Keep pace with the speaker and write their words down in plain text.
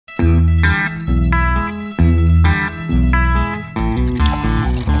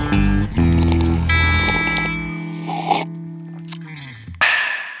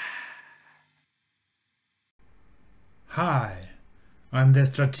Hi, I'm the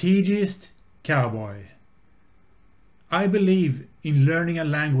strategist cowboy. I believe in learning a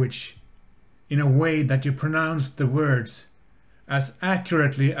language in a way that you pronounce the words as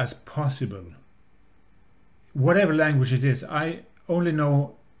accurately as possible. Whatever language it is, I only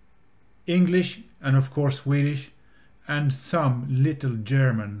know English and of course Swedish and some little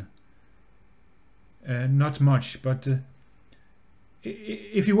German. Not much, but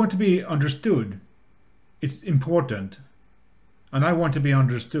if you want to be understood, it's important, and I want to be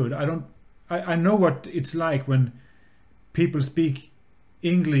understood. I know what it's like when people speak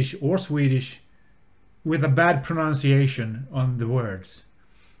English or Swedish with a bad pronunciation on the words,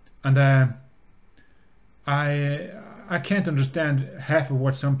 and I can't understand half of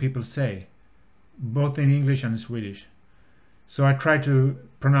what some people say, both in English and Swedish. So I try to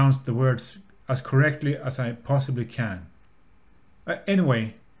pronounce the words as correctly as I possibly can.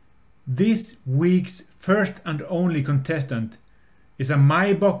 Anyway, this week's first and only contestant is a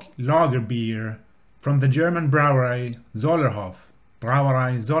Maibock lager beer from the German brewery Zoller-Hof.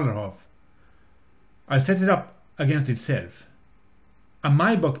 I set it up against itself. A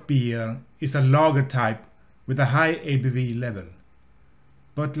Maibock beer is a lager type with a high ABV level.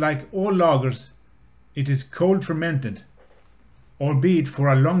 But like all lagers, it is cold fermented, albeit for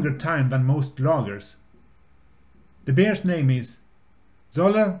a longer time than most lagers. The beer's name is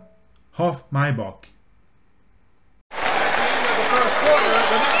Zoller-Hof Maibock.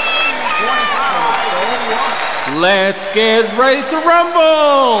 Let's get ready to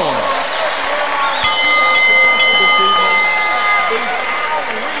rumble!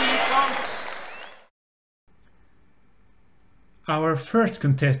 Our first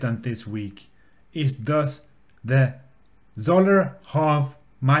contestant this week is thus the Zoller-Hof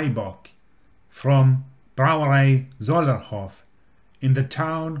Maibock from brewery Zoller-Hof in the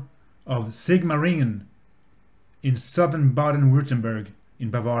town of Sigmaringen in southern Baden-Württemberg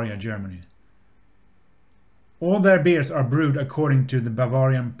in Bavaria, Germany. All their beers are brewed according to the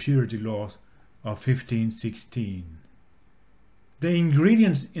Bavarian purity laws of 1516. The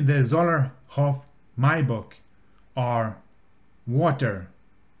ingredients in the Zoller-Hof Maibock are water,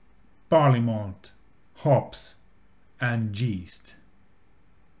 barley malt, hops and yeast.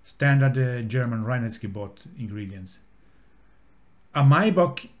 Standard German Reinheitsgebot ingredients. A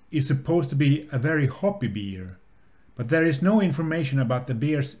Maibock is supposed to be a very hoppy beer, but there is no information about the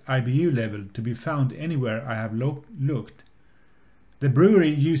beer's IBU level to be found anywhere I have looked. The brewery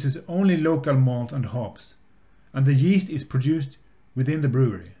uses only local malt and hops, and the yeast is produced within the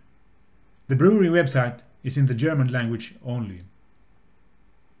brewery. The brewery website is in the German language only.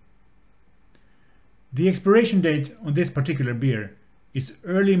 The expiration date on this particular beer is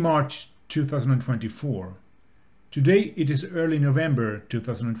early March 2024. Today it is early November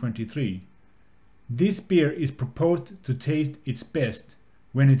 2023. This beer is proposed to taste its best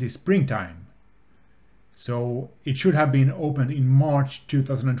when it is springtime. So it should have been opened in March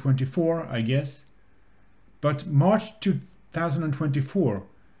 2024, I guess. But March 2024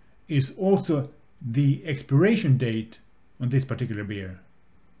 is also the expiration date on this particular beer.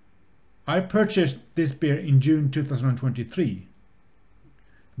 I purchased this beer in June 2023.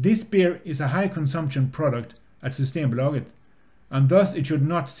 This beer is a high consumption product at Systembolaget, and thus it should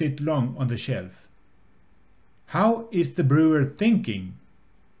not sit long on the shelf. How is the brewer thinking?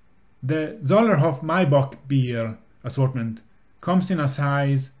 The Zoller-Hof Maibock beer assortment comes in a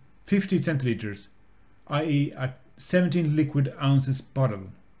size 50 centiliters, i.e. a 17 liquid ounces bottle.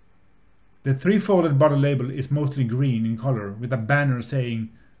 The three-folded bottle label is mostly green in color with a banner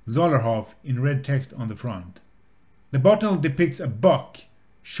saying Zoller-Hof in red text on the front. The bottle depicts a buck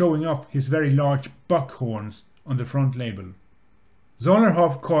showing off his very large buck horns on the front label.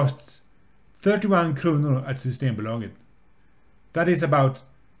 Zoller-Hof costs 31 kronor at Systembolaget. That is about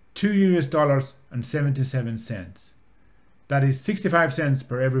 $2 and 77 cents. That is 65 cents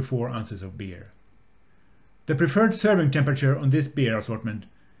per every 4 ounces of beer. The preferred serving temperature on this beer assortment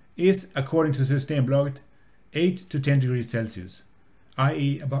is, according to Systembolaget, 8 to 10 degrees Celsius,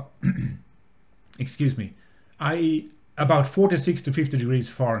 i.e. about i.e. about 46 to 50 degrees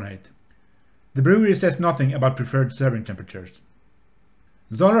Fahrenheit. The brewery says nothing about preferred serving temperatures.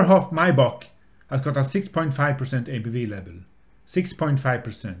 Zoller-Hof Maibock has got a 6.5% ABV level.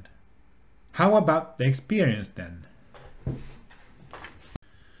 6.5%. How about the experience then?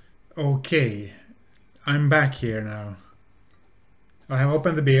 Okay, I'm back here now. I have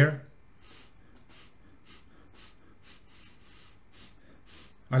opened the beer.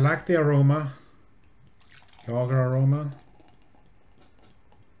 I like the aroma, lager aroma.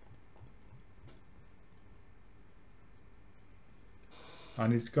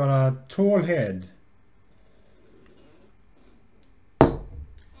 And it's got a tall head.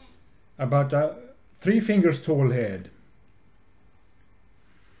 About a 3 fingers tall head.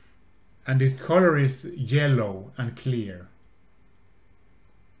 And its color is yellow and clear.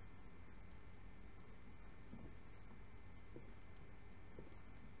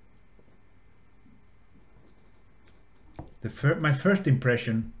 My first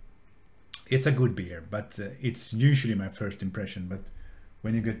impression, it's a good beer, but it's usually my first impression. But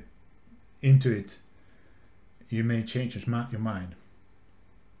when you get into it, you may change your mind.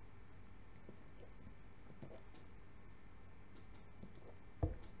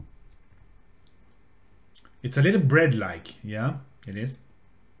 It's a little bread-like, yeah, it is.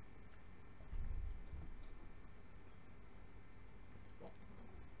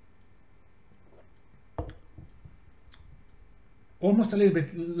 Almost a little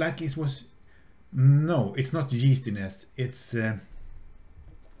bit like it was. No, it's not yeastiness. It's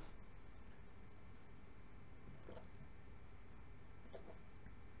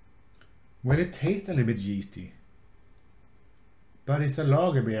well, it tastes a little bit yeasty, but it's a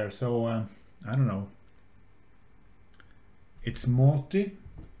lager beer, so I don't know. It's malty.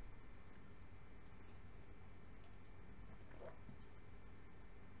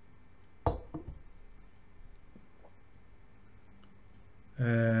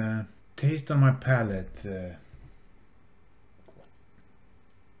 Taste on my palate.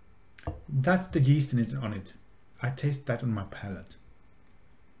 That's the yeastiness on it. I taste that on my palate.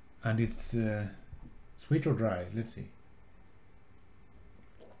 And it's sweet or dry. Let's see.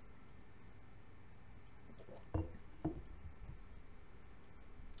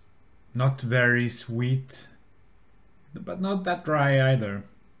 Not very sweet, but not that dry either.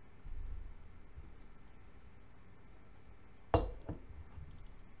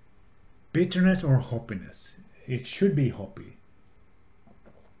 Bitterness or hoppiness? It should be hoppy.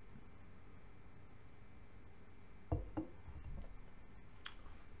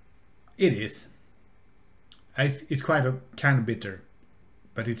 It is. It's quite a kind of bitter,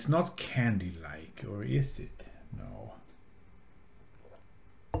 but it's not candy-like, or is it? No.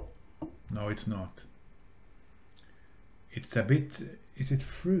 No, it's not. It's a bit. Is it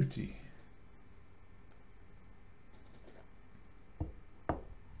fruity?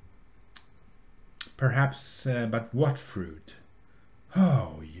 Perhaps, but what fruit?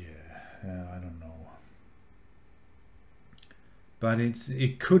 Oh yeah, I don't know. But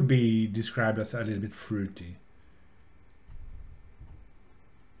it could be described as a little bit fruity.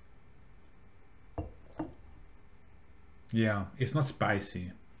 Yeah, it's not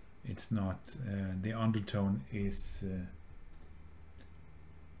spicy. It's not. The undertone is.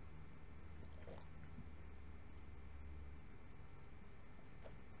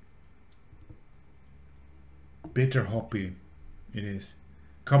 Bitter hoppy, it is.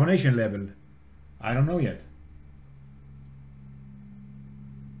 Carbonation level, I don't know yet.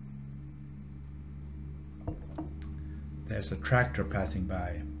 There's a tractor passing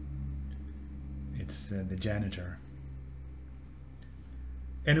by. It's the janitor.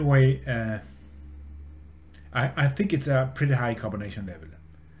 Anyway, I think it's a pretty high carbonation level.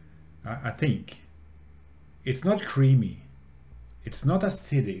 I think. It's not creamy. It's not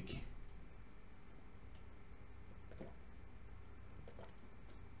acidic.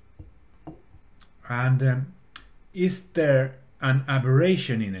 And is there an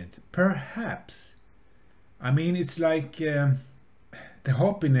aberration in it? Perhaps. I mean, it's like the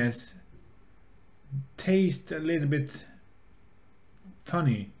hoppiness tastes a little bit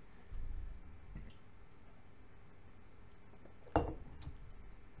funny.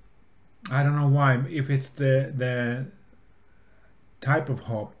 I don't know why. If it's the type of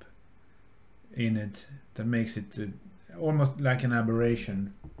hop in it that makes it almost like an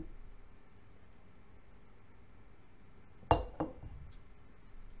aberration.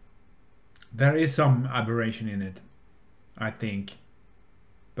 There is some aberration in it, I think,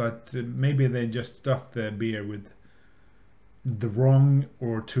 but maybe they just stuffed the beer with the wrong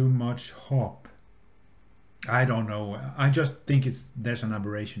or too much hop. I don't know. I just think there's an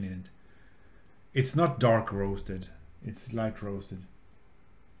aberration in it. It's not dark roasted. It's light roasted.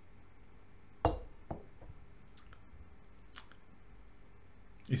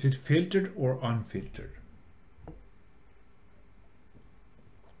 Is it filtered or unfiltered?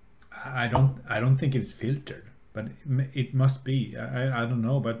 I don't think it's filtered, but it must be. I don't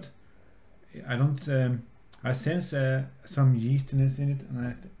know, but I don't. I sense some yeastiness in it,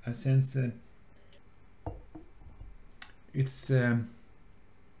 and I sense it's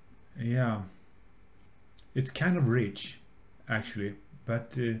yeah, it's kind of rich actually,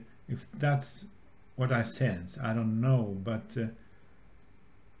 but if that's what I sense, I don't know, but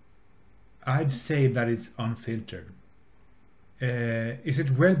I'd say that it's unfiltered. Is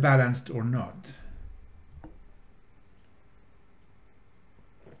it well balanced or not?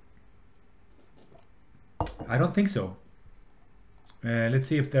 I don't think so. Let's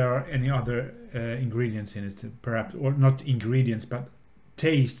see if there are any other ingredients in it, perhaps, or not ingredients, but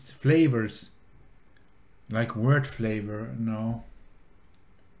tastes, flavors, like wort flavor. No.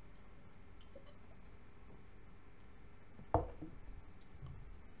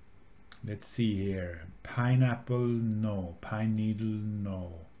 Let's see here. Pineapple, no. Pine needle,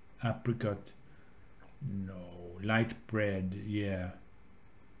 no. Apricot, no. Light bread, yeah.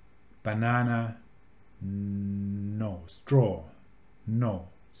 Banana, no. Straw, no.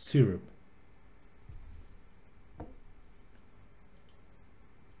 Syrup.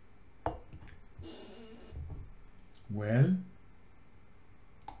 Well,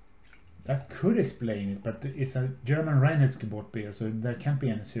 that could explain it, but it's a German Reinheitsgebot beer, so there can't be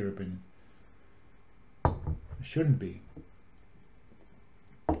any syrup in it. Shouldn't be.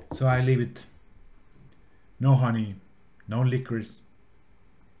 So I leave it. No honey, no licorice,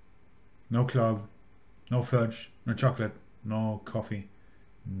 no clove, no fudge, no chocolate, no coffee,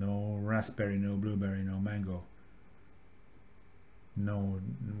 no raspberry, no blueberry, no mango. No,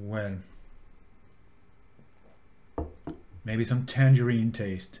 well, maybe some tangerine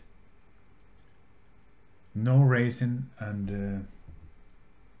taste. No raisin and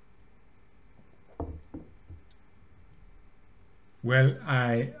well,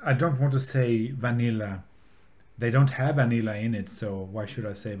 I don't want to say vanilla. They don't have vanilla in it, so why should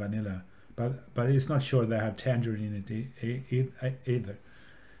I say vanilla? But it's not sure they have tangerine in it either.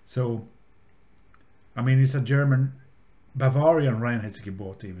 So, I mean, it's a German, Bavarian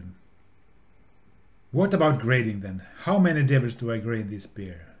Reinheitsgebot even. What about grading then? How many devils do I grade this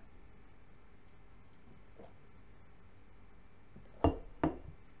beer?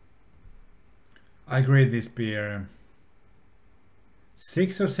 I grade this beer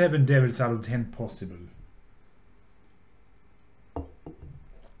 6 or 7 devils out of 10 possible.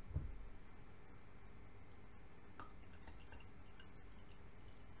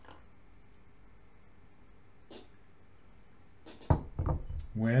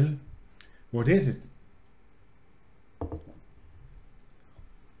 Well, what is it?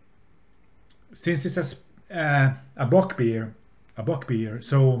 Since it's a bock beer,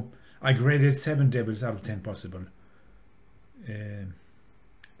 so I graded 7 devils out of 10 possible.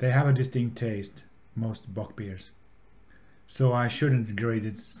 They have a distinct taste, most bock beers, so I shouldn't grade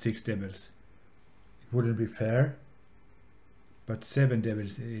it 6 devils. It wouldn't be fair, but 7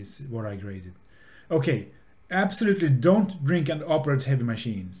 devils is what I graded. Okay, absolutely don't drink and operate heavy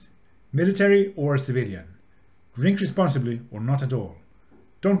machines, military or civilian. Drink responsibly or not at all.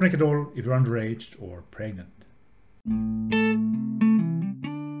 Don't drink at all if you're underage or pregnant.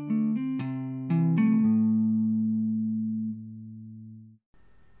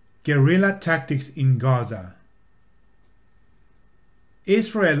 Guerrilla tactics in Gaza.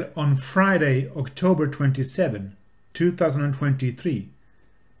 Israel on Friday, October 27, 2023,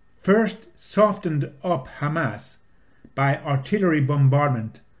 first softened up Hamas by artillery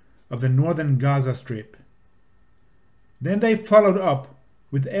bombardment of the northern Gaza Strip. Then they followed up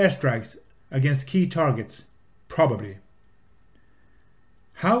with airstrikes against key targets, probably.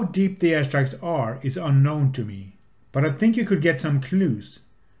 How deep the airstrikes are is unknown to me, but I think you could get some clues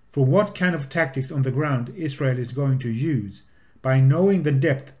for what kind of tactics on the ground Israel is going to use by knowing the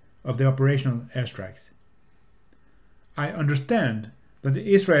depth of the operational airstrikes. I understand that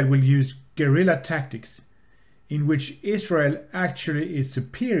Israel will use guerrilla tactics, in which Israel actually is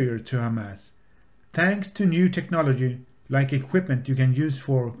superior to Hamas, thanks to new technology like equipment you can use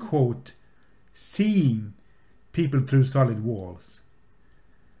for, quote, seeing people through solid walls.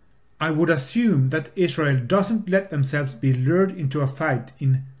 I would assume that Israel doesn't let themselves be lured into a fight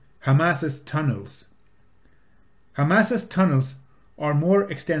in Hamas's tunnels. Hamas's tunnels are more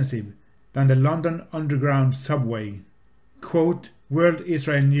extensive than the London Underground subway. Quote, World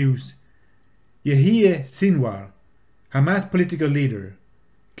Israel News, Yehia Sinwar, Hamas political leader,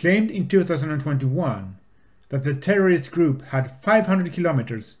 claimed in 2021 that the terrorist group had 500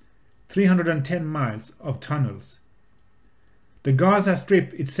 kilometers, 310 miles of tunnels. The Gaza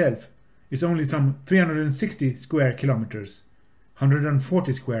Strip itself is only some 360 square kilometers,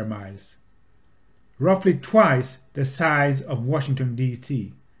 140 square miles, roughly twice the size of Washington,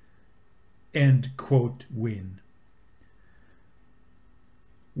 D.C. End quote win.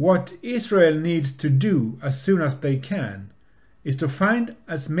 What Israel needs to do as soon as they can is to find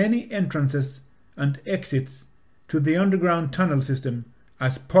as many entrances and exits to the underground tunnel system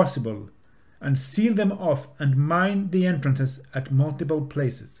as possible and seal them off and mine the entrances at multiple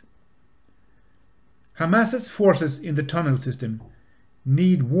places. Hamas's forces in the tunnel system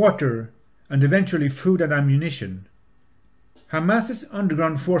need water and eventually food and ammunition. Hamas's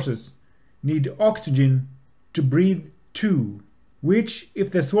underground forces need oxygen to breathe too, which,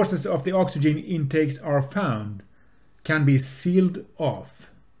 if the sources of the oxygen intakes are found, can be sealed off.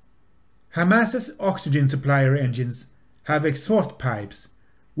 Hamas's oxygen supplier engines have exhaust pipes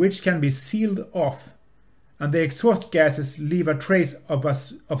which can be sealed off, and the exhaust gases leave a trace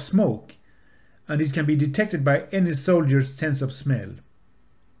of smoke, and it can be detected by any soldier's sense of smell.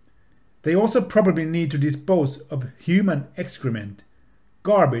 They also probably need to dispose of human excrement,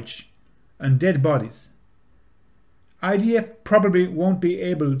 garbage, and dead bodies. IDF probably won't be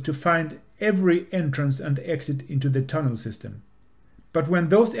able to find every entrance and exit into the tunnel system, but when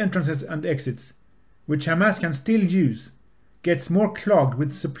those entrances and exits, which Hamas can still use, gets more clogged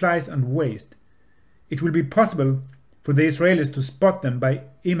with supplies and waste, it will be possible for the Israelis to spot them by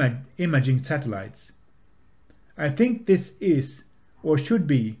imaging satellites. I think this is, or should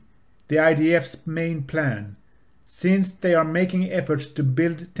be, the IDF's main plan, since they are making efforts to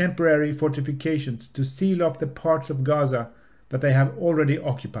build temporary fortifications to seal off the parts of Gaza that they have already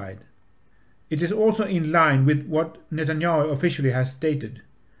occupied. It is also in line with what Netanyahu officially has stated,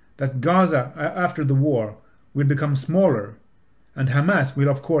 that Gaza after the war will become smaller, and Hamas will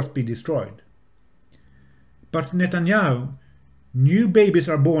of course be destroyed. But Netanyahu, new babies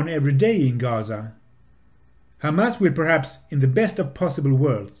are born every day in Gaza. Hamas will perhaps, in the best of possible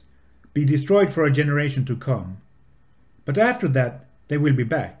worlds, be destroyed for a generation to come. But after that, they will be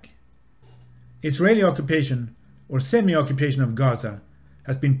back. Israeli occupation or semi-occupation of Gaza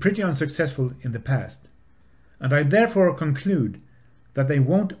has been pretty unsuccessful in the past, and I therefore conclude that they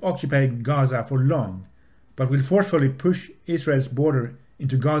won't occupy Gaza for long, but will forcefully push Israel's border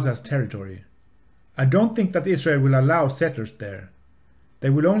into Gaza's territory. I don't think that Israel will allow settlers there. They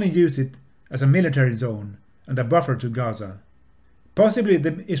will only use it as a military zone and a buffer to Gaza. Possibly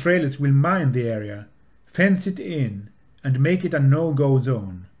the Israelis will mine the area, fence it in, and make it a no-go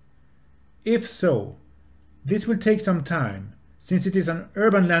zone. If so, this will take some time, since it is an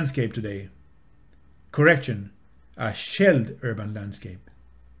urban landscape today. Correction, a shelled urban landscape.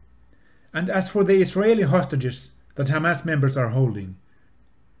 And as for the Israeli hostages that Hamas members are holding,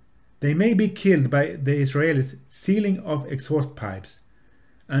 they may be killed by the Israelis sealing of exhaust pipes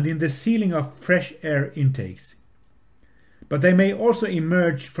and in the sealing of fresh air intakes. But they may also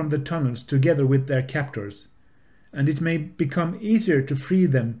emerge from the tunnels together with their captors, and it may become easier to free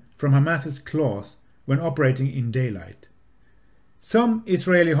them from Hamas's claws when operating in daylight. Some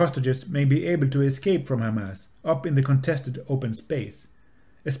Israeli hostages may be able to escape from Hamas up in the contested open space,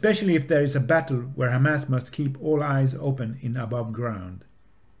 especially if there is a battle where Hamas must keep all eyes open in above ground.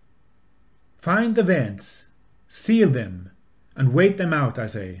 Find the vents, seal them, and wait them out, I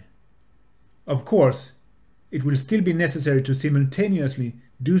say. Of course, it will still be necessary to simultaneously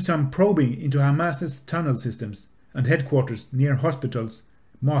do some probing into Hamas's tunnel systems and headquarters near hospitals,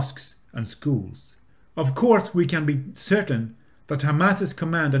 mosques, and schools. Of course, we can be certain that Hamas's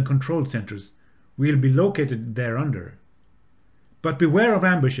command and control centers will be located thereunder. But beware of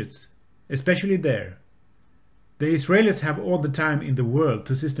ambushes, especially there. The Israelis have all the time in the world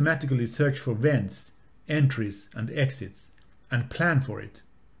to systematically search for vents, entries, and exits, and plan for it.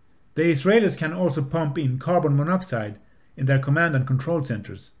 The Israelis can also pump in carbon monoxide in their command and control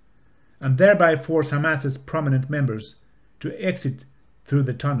centers, and thereby force Hamas's prominent members to exit through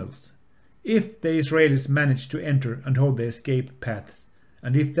the tunnels, if the Israelis manage to enter and hold the escape paths,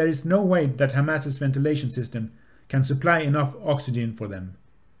 and if there is no way that Hamas's ventilation system can supply enough oxygen for them.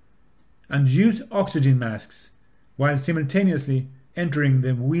 And use oxygen masks while simultaneously entering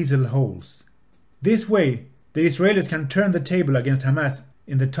the weasel holes. This way, the Israelis can turn the table against Hamas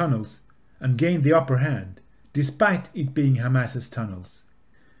in the tunnels and gain the upper hand, despite it being Hamas's tunnels.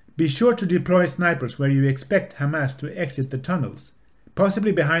 Be sure to deploy snipers where you expect Hamas to exit the tunnels,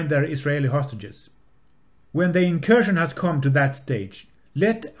 possibly behind their Israeli hostages. When the incursion has come to that stage,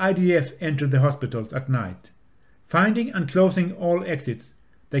 let IDF enter the hospitals at night, finding and closing all exits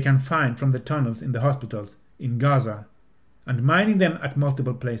they can find from the tunnels in the hospitals in Gaza, and mining them at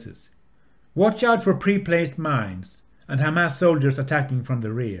multiple places. Watch out for pre-placed mines and Hamas soldiers attacking from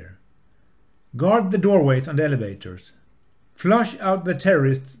the rear. Guard the doorways and elevators. Flush out the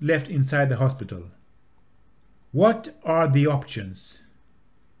terrorists left inside the hospital. What are the options?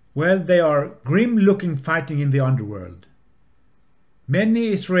 Well, they are grim-looking fighting in the underworld,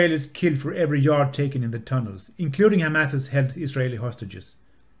 Many Israelis killed for every yard taken in the tunnels, including Hamas's held Israeli hostages.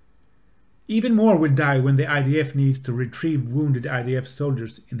 Even more will die when the IDF needs to retrieve wounded IDF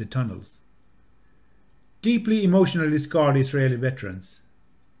soldiers in the tunnels. Deeply emotionally scarred Israeli veterans.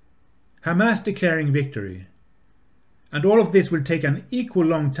 Hamas declaring victory. And all of this will take an equal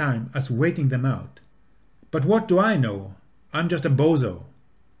long time as waiting them out. But what do I know? I'm just a bozo.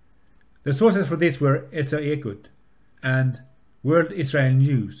 The sources for this were Esa Ekut and World Israel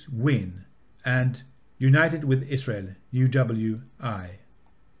News, WIN, and United with Israel, UWI.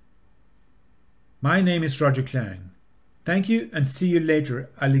 My name is Roger Klang. Thank you and see you later,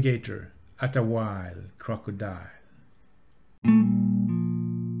 alligator, at a while, crocodile.